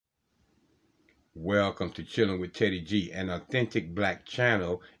Welcome to Chilling with Teddy G, an authentic black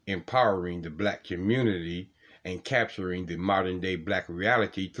channel empowering the black community and capturing the modern day black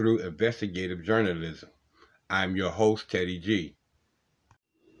reality through investigative journalism. I'm your host, Teddy G.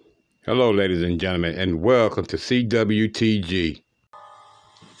 Hello, ladies and gentlemen, and welcome to CWTG.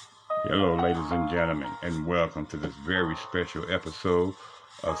 Hello, ladies and gentlemen, and welcome to this very special episode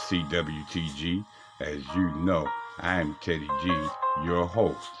of CWTG. As you know, I am Teddy G, your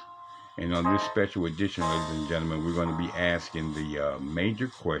host. And on this special edition, ladies and gentlemen, we're going to be asking the major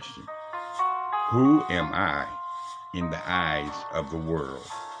question: who am I in the eyes of the world?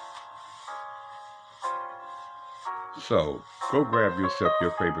 So, go grab yourself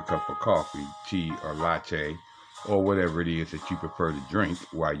your favorite cup of coffee, tea, or latte, or whatever it is that you prefer to drink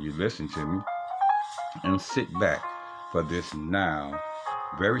while you listen to me, and sit back for this now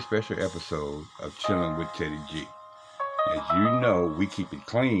very special episode of Chilling with Teddy G. As you know, we keep it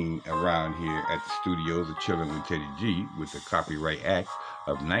clean around here at the studios of Chilling with Teddy G with the Copyright Act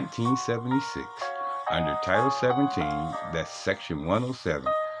of 1976. Under Title 17, that's Section 107,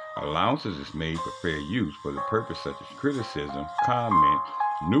 allowances is made for fair use for the purpose such as criticism, comment,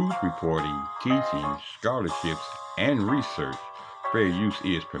 news reporting, teaching, scholarships, and research. Fair use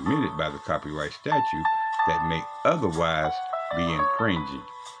is permitted by the copyright statute that may otherwise be infringing.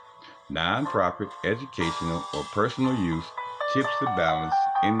 Non-profit, educational, or personal use tips the balance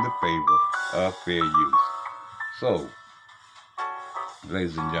in the favor of fair use. So,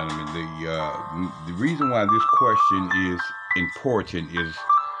 ladies and gentlemen, the reason why this question is important is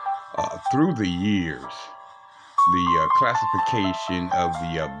through the years, the classification of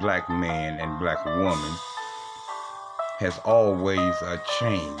the black man and black woman has always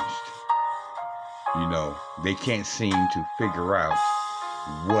changed. You know, they can't seem to figure out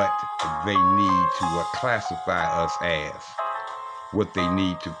what they need to classify us as, what they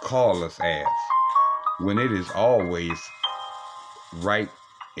need to call us as, when it is always right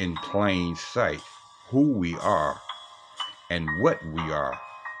in plain sight who we are and what we are.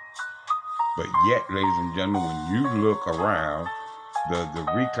 But yet, ladies and gentlemen, when you look around, the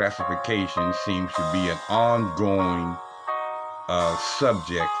reclassification seems to be an ongoing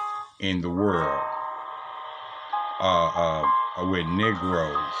subject in the world. We're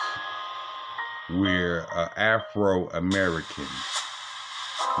Negroes, we're Afro-Americans,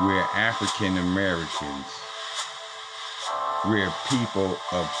 we're African-Americans, we're people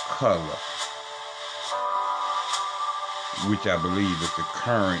of color, which I believe is the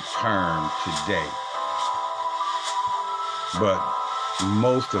current term today. But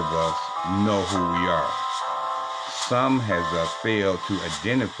most of us know who we are. Some has failed to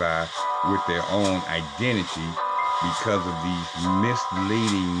identify with their own identity because of these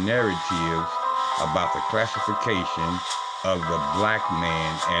misleading narratives about the classification of the black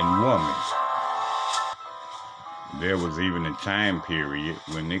man and woman. There was even a time period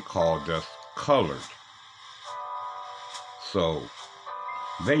when they called us colored. So,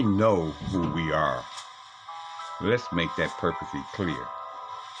 they know who we are. Let's make that perfectly clear.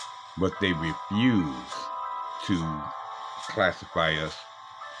 But they refuse to classify us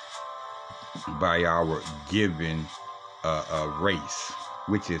by our given race,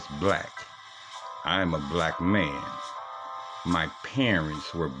 which is black. I'm a black man. My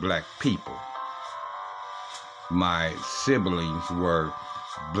parents were black people. My siblings were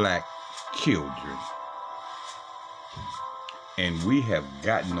black children. And we have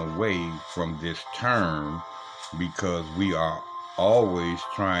gotten away from this term because we are always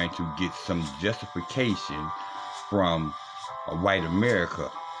trying to get some justification from white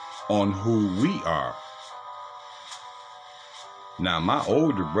America on who we are. Now, my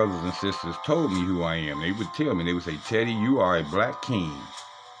older brothers and sisters told me who I am. They would tell me, they would say, Teddy, you are a black king.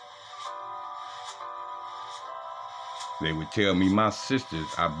 They would tell me my sisters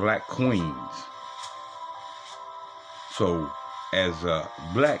are black queens. So, as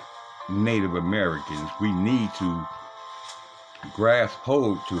black Native Americans, we need to grasp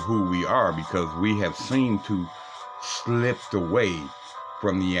hold to who we are because we have seemed to slipped away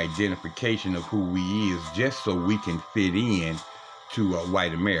from the identification of who we is just so we can fit in to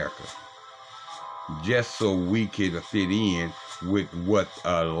white America. Just so we can fit in with what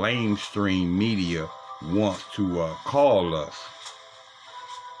lamestream media wants to call us.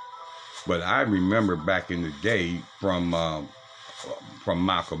 But I remember back in the day from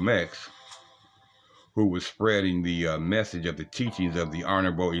Malcolm X, who was spreading the message of the teachings of the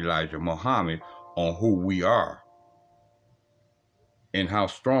Honorable Elijah Muhammad on who we are and how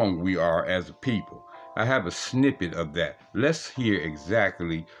strong we are as a people. I have a snippet of that. Let's hear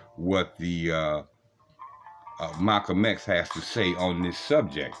exactly what the Malcolm X has to say on this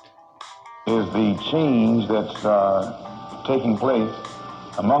subject. is the change that's taking place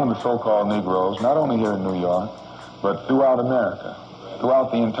among the so-called Negroes, not only here in New York, but throughout America,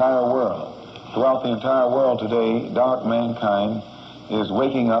 throughout the entire world. Throughout the entire world today, dark mankind is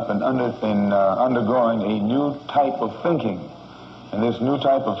waking up and undergoing a new type of thinking. And this new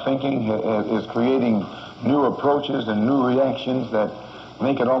type of thinking is creating new approaches and new reactions that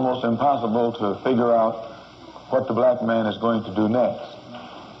make it almost impossible to figure out what the black man is going to do next.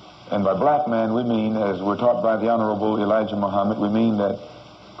 And by black man, we mean, as we're taught by the Honorable Elijah Muhammad, we mean that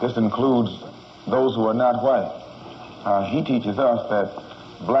this includes those who are not white. He teaches us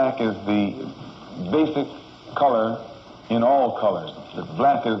that black is the basic color in all colors. That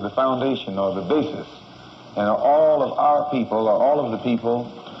black is the foundation or the basis. And all of our people, or all of the people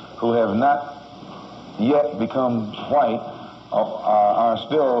who have not yet become white, are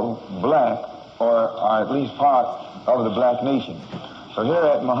still black, or are at least part of the black nation. So here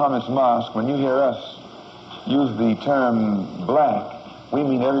at Muhammad's Mosque, when you hear us use the term black, we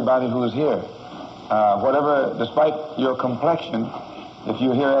mean everybody who is here. Despite your complexion, if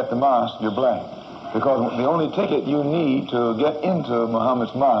you're here at the mosque, you're black. Because the only ticket you need to get into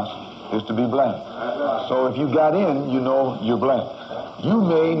Muhammad's Mosque is to be black. So if you got in, you know you're black. You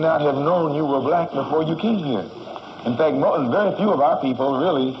may not have known you were black before you came here. In fact, very few of our people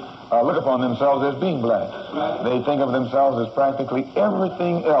really look upon themselves as being black. They think of themselves as practically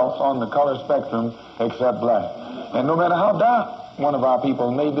everything else on the color spectrum except black. And no matter how dark one of our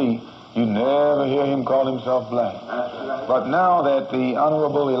people may be, you never hear him call himself black. But now that the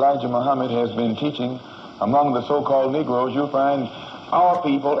Honorable Elijah Muhammad has been teaching among the so-called Negroes, you'll find our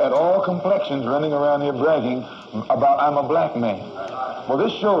people at all complexions running around here bragging about, I'm a black man. Well,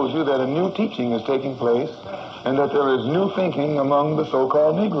 this shows you that a new teaching is taking place and that there is new thinking among the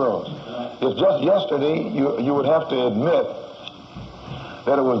so-called Negroes. If just yesterday you would have to admit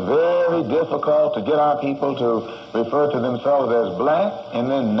that it was very difficult to get our people to refer to themselves as black,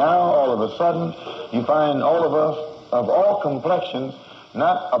 and then now all of a sudden you find all of us of all complexions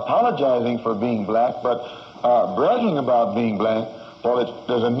not apologizing for being black, but bragging about being black. Well,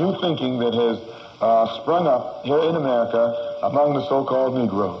 there's a new thinking that has sprung up here in America among the so-called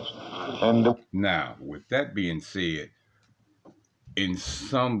Negroes. Now, with that being said, in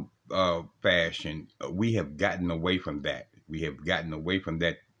some fashion, we have gotten away from that. We have gotten away from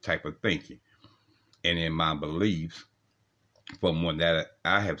that type of thinking. And in my beliefs, from what that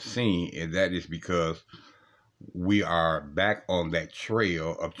I have seen, and that is because we are back on that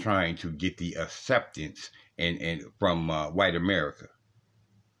trail of trying to get the acceptance and from white America,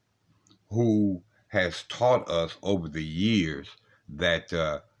 who has taught us over the years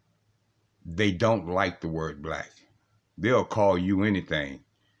that they don't like the word black. They'll call you anything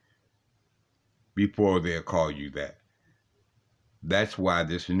before they'll call you that. That's why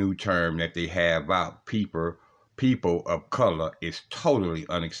this new term that they have out, people of color, is totally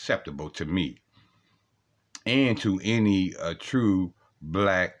unacceptable to me and to any true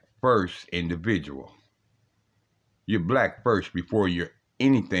black first individual. You're black first before you're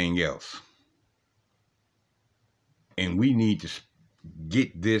anything else. And we need to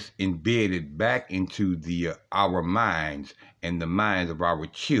get this embedded back into our minds and the minds of our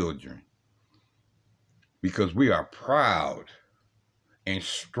children, because we are proud and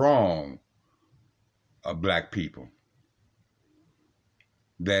strong black people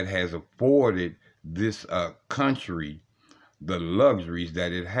that has afforded this country the luxuries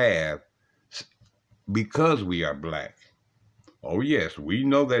that it have because we are black. Oh yes, we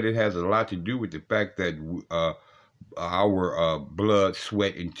know that it has a lot to do with the fact that our blood,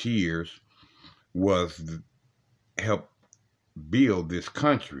 sweat, and tears was help build this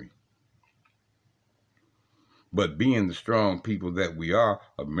country. But being the strong people that we are,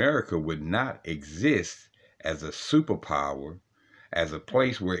 America would not exist as a superpower, as a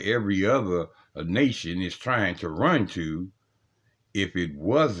place where every other nation is trying to run to, if it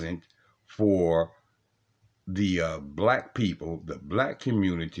wasn't for the black people, the black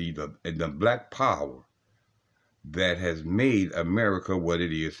community, and the black power that has made America what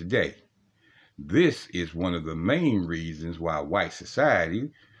it is today. This is one of the main reasons why white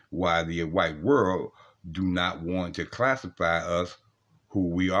society, why the white world do not want to classify us who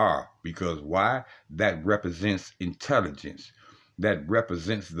we are. Because why? That represents intelligence. That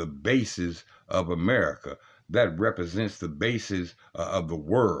represents the basis of America. That represents the basis of the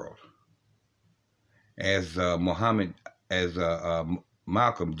world. As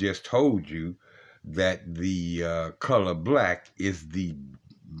Malcolm just told you, that the color black is the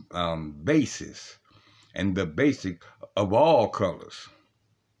basis and the basic of all colors.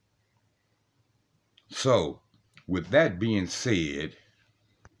 So, with that being said,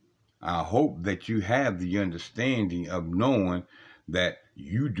 I hope that you have the understanding of knowing that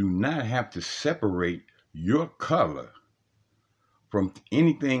you do not have to separate your color from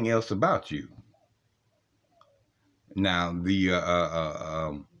anything else about you. Now,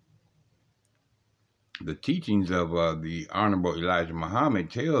 the teachings of the Honorable Elijah Muhammad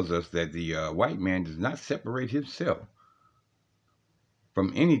tells us that the white man does not separate himself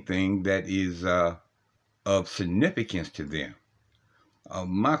from anything that is of significance to them.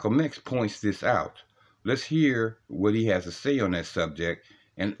 Malcolm X points this out. Let's hear what he has to say on that subject.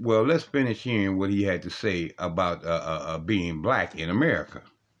 And, well, let's finish hearing what he had to say about being black in America.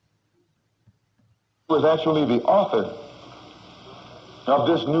 Who is actually the author of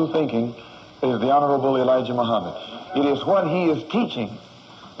this new thinking is the Honorable Elijah Muhammad. It is what he is teaching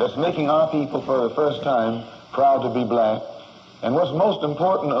that's making our people for the first time proud to be black. And what's most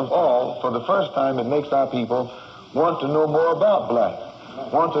important of all, for the first time it makes our people want to know more about black,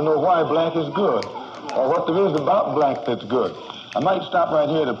 want to know why black is good, or what there is about black that's good. I might stop right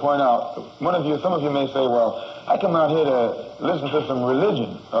here to point out, some of you may say, well, I come out here to listen to some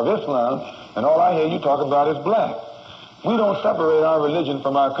religion of Islam, and all I hear you talk about is black. We don't separate our religion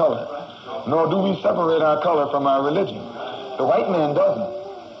from our color, nor do we separate our color from our religion. The white man doesn't.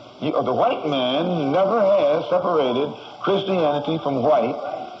 The white man never has separated Christianity from white,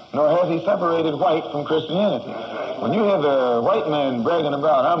 nor has he separated white from Christianity. When you hear the white man bragging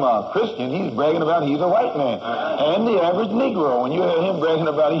about, I'm a Christian, he's bragging about he's a white man. And the average Negro, when you hear him bragging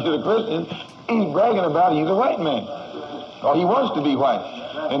about he's a Christian, he's bragging about he's a white man. Or he wants to be white.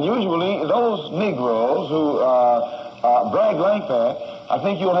 And usually those Negroes who brag like that, I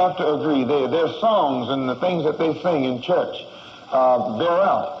think you'll have to agree, their songs and the things that they sing in church bear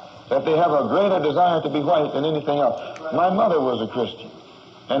out that they have a greater desire to be white than anything else. My mother was a Christian,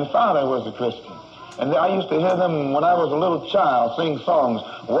 and father was a Christian. And I used to hear them when I was a little child sing songs,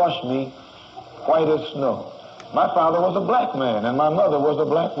 Wash Me White as Snow. My father was a black man, and my mother was a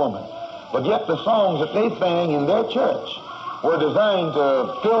black woman. But yet the songs that they sang in their church were designed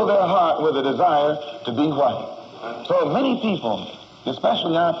to fill their heart with a desire to be white. So many people,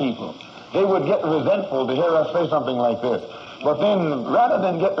 especially our people, they would get resentful to hear us say something like this. But then, rather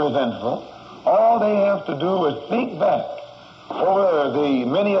than get resentful, all they have to do is think back over the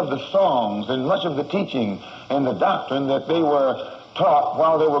many of the songs and much of the teaching and the doctrine that they were taught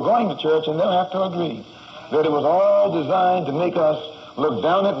while they were going to church, and they'll have to agree that it was all designed to make us look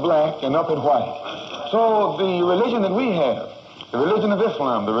down at black and up at white. So the religion that we have, the religion of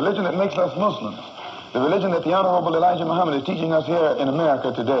Islam, the religion that makes us Muslims, the religion that the Honorable Elijah Muhammad is teaching us here in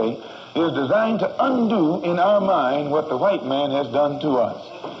America today, is designed to undo in our mind what the white man has done to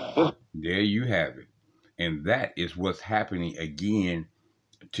us. There you have it. And that is what's happening again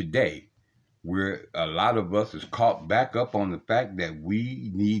today, where a lot of us is caught back up on the fact that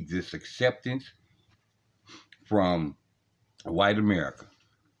we need this acceptance from white America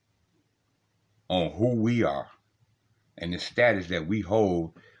on who we are and the status that we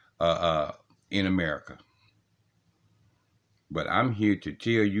hold in America. But I'm here to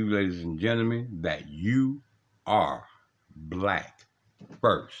tell you, ladies and gentlemen, that you are black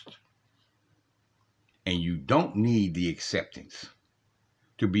first. And you don't need the acceptance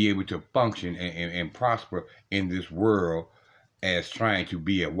to be able to function and prosper in this world as trying to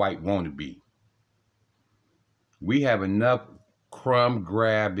be a white wannabe. We have enough crumb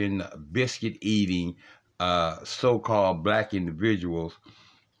grabbing, biscuit eating, so-called black individuals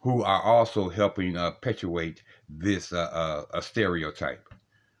who are also helping perpetuate this a stereotype.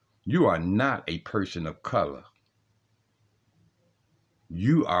 You are not a person of color.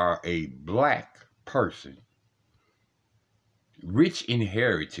 You are a black person, rich in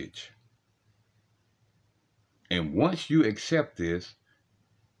heritage. And once you accept this,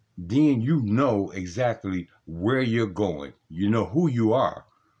 then you know exactly where you're going. You know who you are.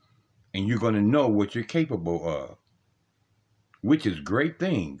 And you're going to know what you're capable of, which is great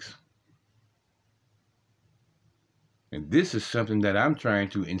things. And this is something that I'm trying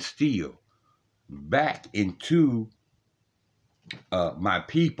to instill back into my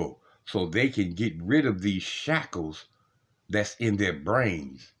people so they can get rid of these shackles that's in their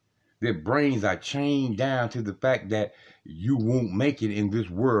brains. Their brains are chained down to the fact that you won't make it in this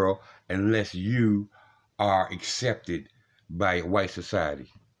world unless you are accepted by white society.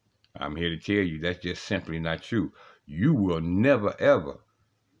 I'm here to tell you that's just simply not true. You will never, ever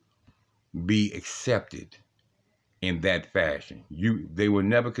be accepted in that fashion. They will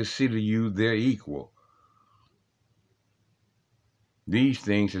never consider you their equal. These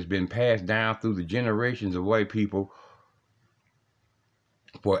things has been passed down through the generations of white people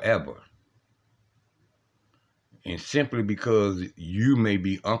forever. And simply because you may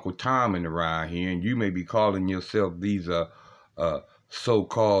be Uncle Tom in around here, and you may be calling yourself these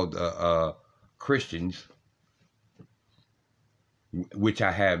so-called Christians, which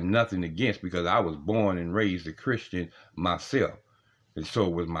I have nothing against, because I was born and raised a Christian myself, and so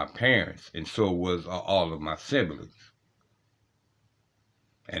was my parents, and so was all of my siblings.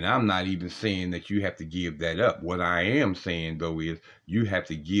 And I'm not even saying that you have to give that up. What I am saying, though, is you have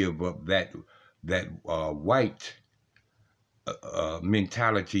to give up that white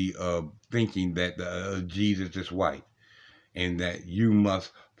mentality of thinking that Jesus is white, and that you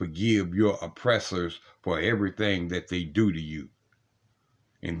must forgive your oppressors for everything that they do to you,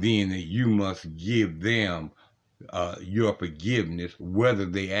 and then that you must give them your forgiveness whether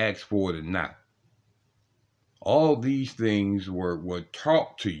they ask for it or not. All these things were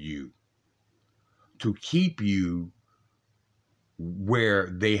taught to you to keep you where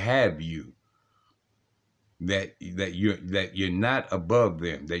they have you, that you're not above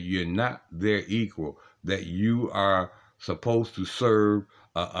them, that you're not their equal, that you are supposed to serve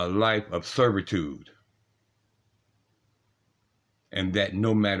a life of servitude, and that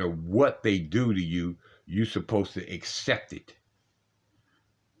no matter what they do to you, you're supposed to accept it.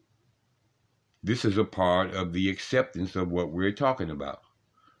 This is a part of the acceptance of what we're talking about.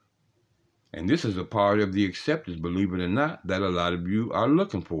 And this is a part of the acceptance, believe it or not, that a lot of you are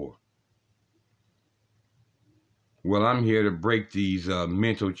looking for. Well, I'm here to break these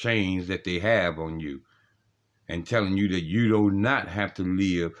mental chains that they have on you, and telling you that you do not have to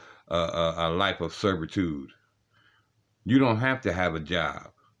live a life of servitude. You don't have to have a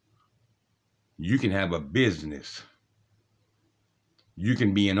job. You can have a business. You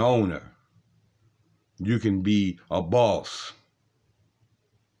can be an owner. You can be a boss.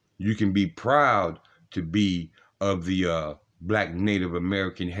 You can be proud to be of the Black Native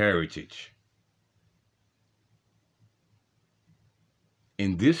American heritage.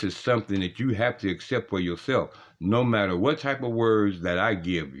 And this is something that you have to accept for yourself, no matter what type of words that I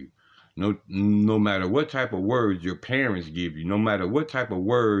give you, no matter what type of words your parents give you, no matter what type of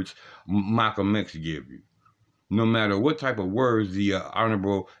words Malcolm X give you, no matter what type of words the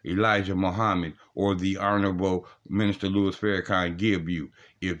Honorable Elijah Muhammad or the Honorable Minister Louis Farrakhan give you.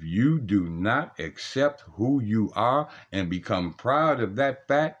 If you do not accept who you are and become proud of that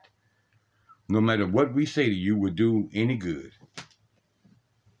fact, no matter what we say to you will do any good.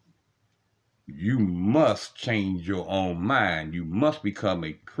 You must change your own mind. You must become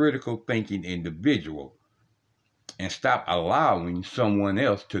a critical thinking individual and stop allowing someone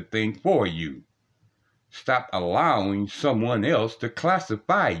else to think for you. Stop allowing someone else to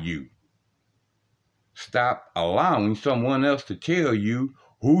classify you. Stop allowing someone else to tell you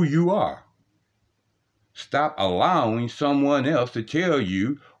who you are. Stop allowing someone else to tell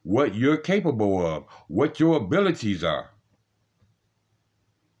you what you're capable of, what your abilities are.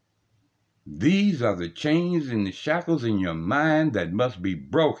 These are the chains and the shackles in your mind that must be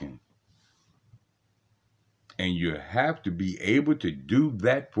broken. And you have to be able to do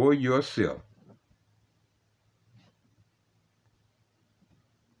that for yourself.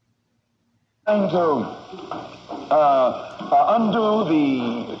 Trying to undo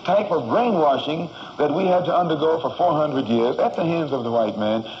the type of brainwashing that we had to undergo for 400 years at the hands of the white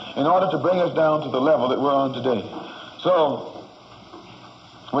man in order to bring us down to the level that we're on today. So,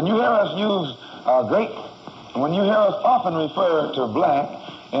 when you hear us when you hear us often refer to black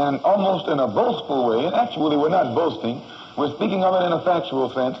and almost in a boastful way, and actually we're not boasting, we're speaking of it in a factual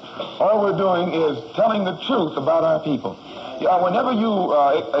sense, all we're doing is telling the truth about our people. Whenever you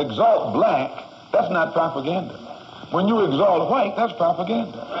exalt black, that's not propaganda. When you exalt white, that's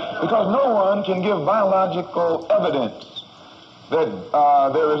propaganda. Because no one can give biological evidence that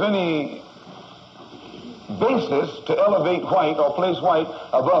there is any basis to elevate white or place white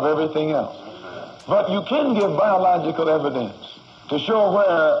above everything else. But you can give biological evidence to show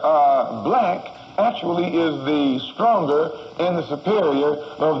where black actually is the stronger and the superior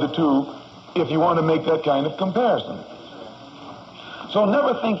of the two, if you want to make that kind of comparison. So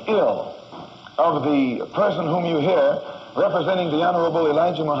never think ill of the person whom you hear representing the Honorable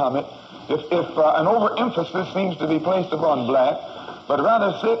Elijah Muhammad if an overemphasis seems to be placed upon black, but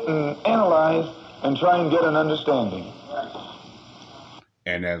rather sit and analyze and try and get an understanding.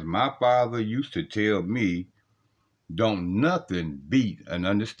 And as my father used to tell me, don't nothing beat an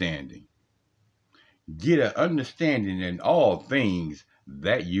understanding. Get an understanding in all things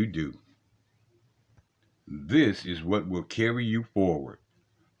that you do. This is what will carry you forward.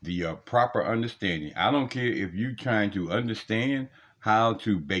 The proper understanding. I don't care if you're trying to understand how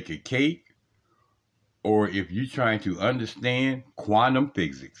to bake a cake or if you're trying to understand quantum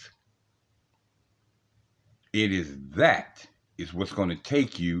physics. It is that is what's going to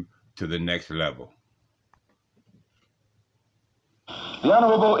take you to the next level. The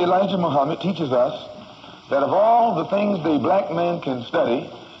Honorable Elijah Muhammad teaches us that of all the things the black man can study,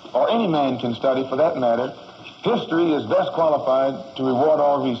 or any man can study for that matter, history is best qualified to reward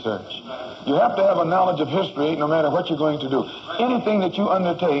all research. You have to have a knowledge of history no matter what you're going to do. Anything that you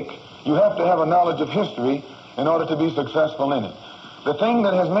undertake, you have to have a knowledge of history in order to be successful in it. The thing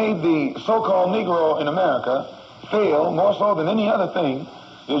that has made the so-called Negro in America fail more so than any other thing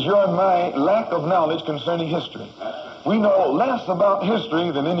is your and my lack of knowledge concerning history. We know less about history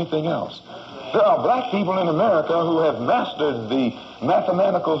than anything else. There are black people in America who have mastered the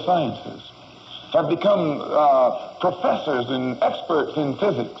mathematical sciences, have become professors and experts in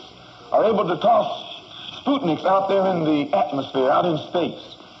physics, are able to toss Sputniks out there in the atmosphere, out in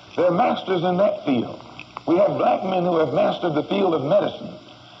space. They're masters in that field. We have black men who have mastered the field of medicine.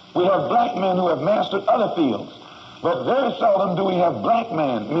 We have black men who have mastered other fields. But very seldom do we have black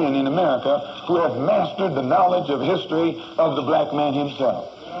men in America who have mastered the knowledge of history of the black man himself.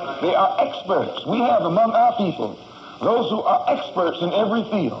 They are experts. We have among our people those who are experts in every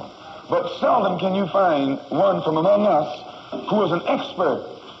field. But seldom can you find one from among us who is an expert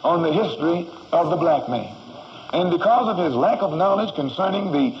on the history of the black man. And because of his lack of knowledge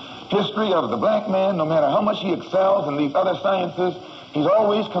concerning the history of the black man, no matter how much he excels in these other sciences, he's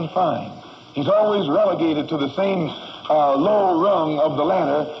always confined. He's always relegated to the same low rung of the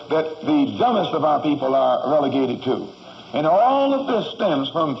ladder that the dumbest of our people are relegated to. And all of this stems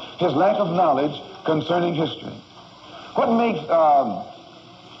from his lack of knowledge concerning history. What made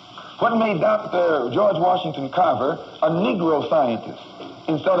Dr. George Washington Carver a Negro scientist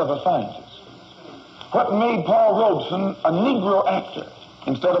instead of a scientist? What made Paul Robeson a Negro actor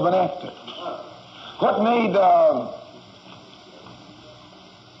instead of an actor? What made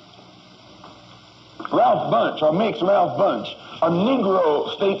Ralph Bunche, or makes Ralph Bunche, a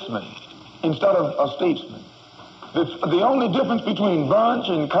Negro statesman instead of a statesman? The only difference between Bunche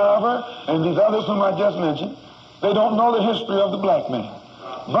and Carver and these others whom I just mentioned, they don't know the history of the black man.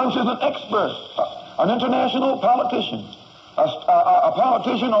 Bunche is an expert, an international politician, a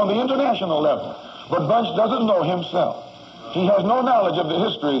politician on the international level. But Bunche doesn't know himself. He has no knowledge of the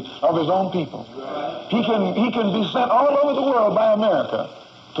history of his own people. He can be sent all over the world by America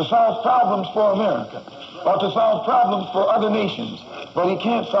to solve problems for America or to solve problems for other nations, but he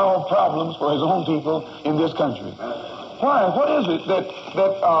can't solve problems for his own people in this country. Why? What is it that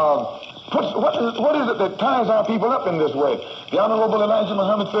ties our people up in this way? The Honorable Elijah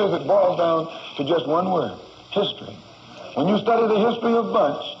Muhammad says it boils down to just one word: history. When you study the history of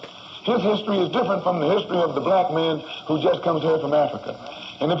Bunche, his history is different from the history of the black man who just comes here from Africa.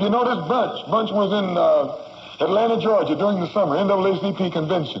 And if you notice, Bunche was in Atlanta, Georgia during the summer, NAACP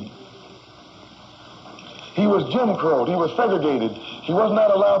convention. He was Jim Crowed. He was segregated. He was not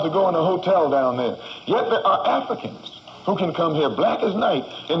allowed to go in a hotel down there. Yet there are Africans who can come here black as night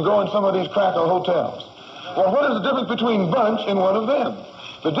and go in some of these cracker hotels. Well, what is the difference between Bunche and one of them?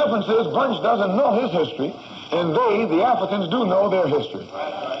 The difference is Bunche doesn't know his history, and they, the Africans, do know their history.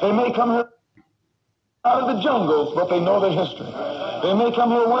 They may come here out of the jungles, but they know their history. They may come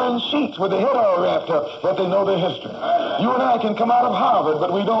here wearing sheets with their head all wrapped up, but they know their history. You and I can come out of Harvard,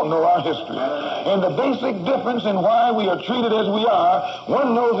 but we don't know our history. And the basic difference in why we are treated as we are,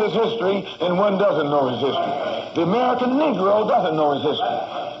 one knows his history and one doesn't know his history. The American Negro doesn't know his history.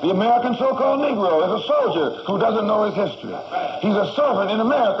 The American so-called Negro is a soldier who doesn't know his history. He's a servant in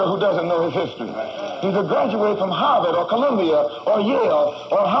America who doesn't know his history. He's a graduate from Harvard or Columbia or Yale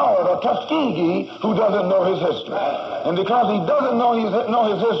or Howard or Tuskegee who doesn't know his history. And because he doesn't know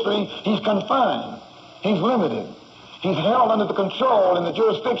his history, he's confined. He's limited. He's held under the control and the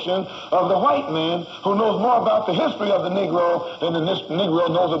jurisdiction of the white man who knows more about the history of the Negro than the Negro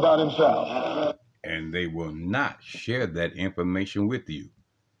knows about himself. And they will not share that information with you.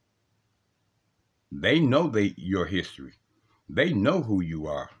 They know your history. They know who you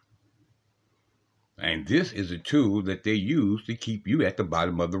are. And this is a tool that they use to keep you at the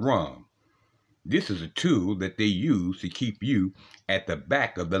bottom of the rung. This is a tool that they use to keep you at the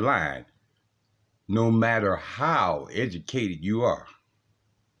back of the line, no matter how educated you are.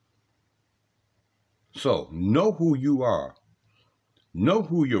 So, know who you are. Know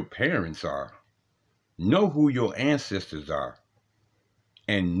who your parents are. Know who your ancestors are.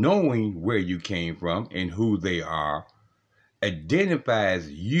 And knowing where you came from and who they are identifies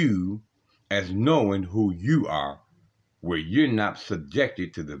you as knowing who you are, where you're not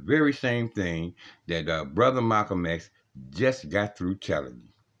subjected to the very same thing that Brother Malcolm X just got through telling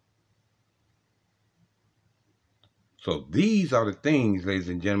you. So these are the things, ladies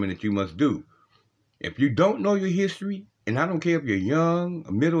and gentlemen, that you must do. If you don't know your history, and I don't care if you're young,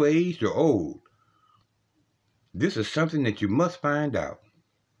 middle-aged, or old, this is something that you must find out.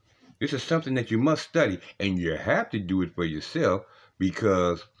 This is something that you must study, and you have to do it for yourself,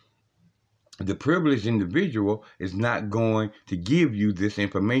 because the privileged individual is not going to give you this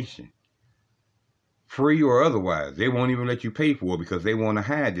information, free or otherwise. They won't even let you pay for it, because they want to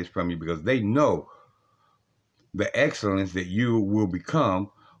hide this from you, because they know the excellence that you will become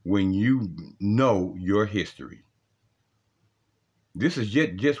when you know your history. This is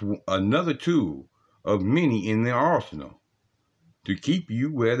just another tool of many in their arsenal to keep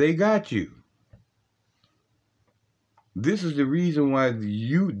you where they got you. This is the reason why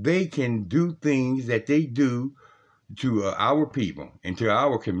they can do things that they do to our people and to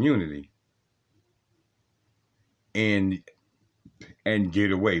our community, and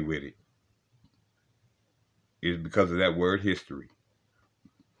get away with it. Is because of that word history.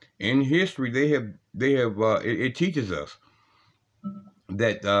 In history, it teaches us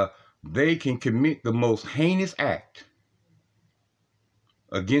that they can commit the most heinous act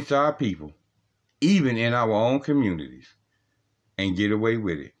against our people, even in our own communities, and get away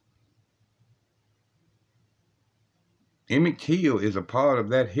with it. Emmett Till is a part of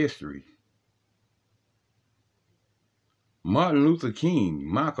that history. Martin Luther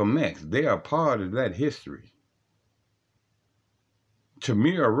King, Malcolm X, they are part of that history.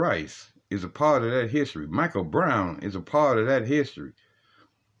 Tamir Rice is a part of that history. Michael Brown is a part of that history.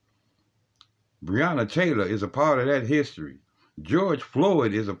 Breonna Taylor is a part of that history. George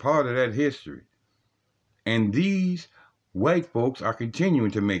Floyd is a part of that history. And these white folks are continuing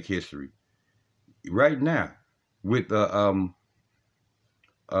to make history right now with Daunte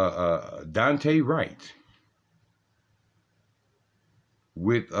Wright,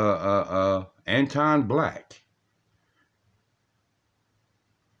 with Anton Black.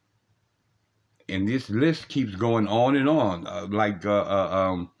 And this list keeps going on and on, like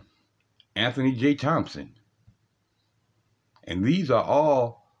Anthony J. Thompson. And these are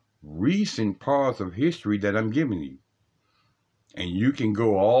all recent parts of history that I'm giving you. And you can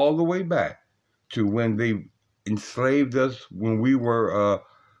go all the way back to when they enslaved us, when we were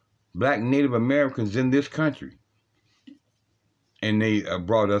Black Native Americans in this country. And they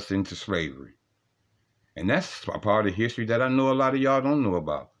brought us into slavery. And that's a part of history that I know a lot of y'all don't know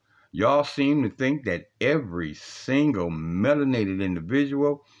about. Y'all seem to think that every single melanated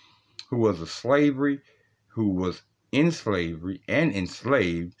individual who was who was in slavery and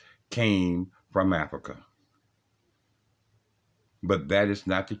enslaved, came from Africa. But that is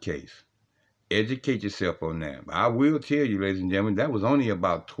not the case. Educate yourself on that. I will tell you, ladies and gentlemen, that was only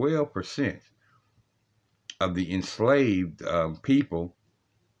about 12% of the enslaved people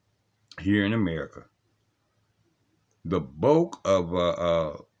here in America. The bulk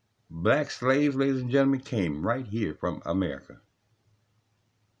of black slaves, ladies and gentlemen, came right here from America.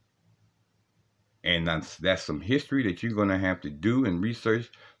 And that's some history that you're going to have to do and research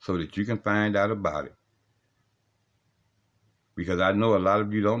so that you can find out about it. Because I know a lot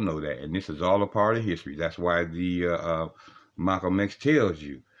of you don't know that. And this is all a part of history. That's why the Malcolm X tells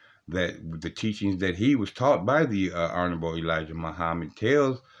you that the teachings that he was taught by the Honorable Elijah Muhammad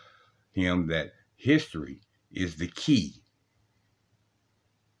tells him that history is the key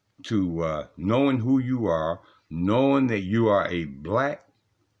to knowing who you are, knowing that you are a black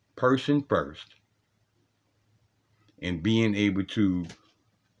person first, and being able to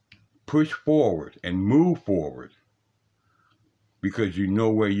push forward and move forward because you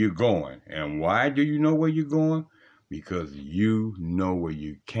know where you're going. And why do you know where you're going? Because you know where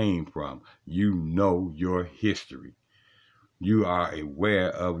you came from. You know your history. You are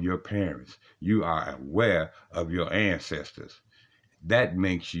aware of your parents. You are aware of your ancestors. That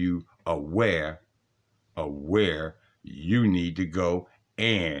makes you aware of where you need to go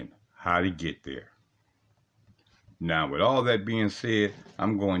and how to get there. Now, with all that being said,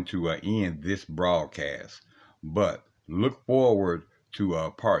 I'm going to end this broadcast. But look forward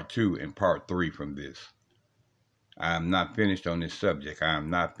to part 2 and part 3 from this. I am not finished on this subject. I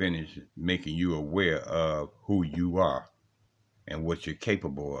am not finished making you aware of who you are and what you're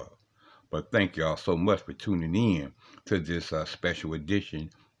capable of. But thank y'all so much for tuning in to this special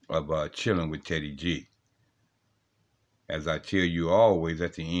edition of Chilling with Teddy G. As I tell you always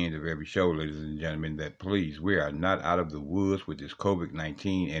at the end of every show, ladies and gentlemen, that please, we are not out of the woods with this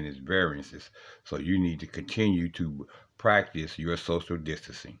COVID-19 and its variances. So you need to continue to practice your social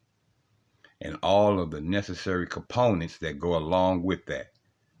distancing and all of the necessary components that go along with that.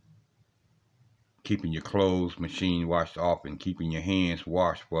 Keeping your clothes machine washed off and keeping your hands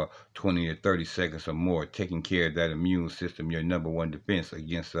washed for 20 to 30 seconds or more, taking care of that immune system, your #1 defense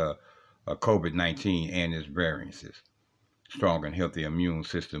against COVID-19 and its variances. Strong and healthy immune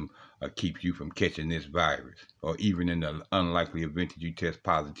system keeps you from catching this virus. Or even in the unlikely event that you test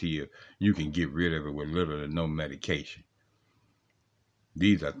positive, you can get rid of it with little to no medication.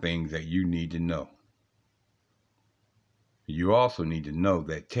 These are things that you need to know. You also need to know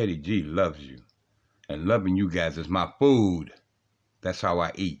that Teddy G loves you. And loving you guys is my food. That's how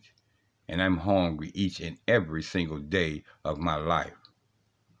I eat. And I'm hungry each and every single day of my life.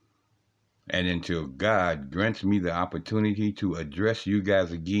 And until God grants me the opportunity to address you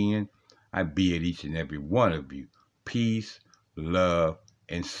guys again, I bid each and every one of you peace, love,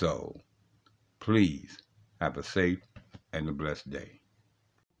 and soul. Please have a safe and a blessed day.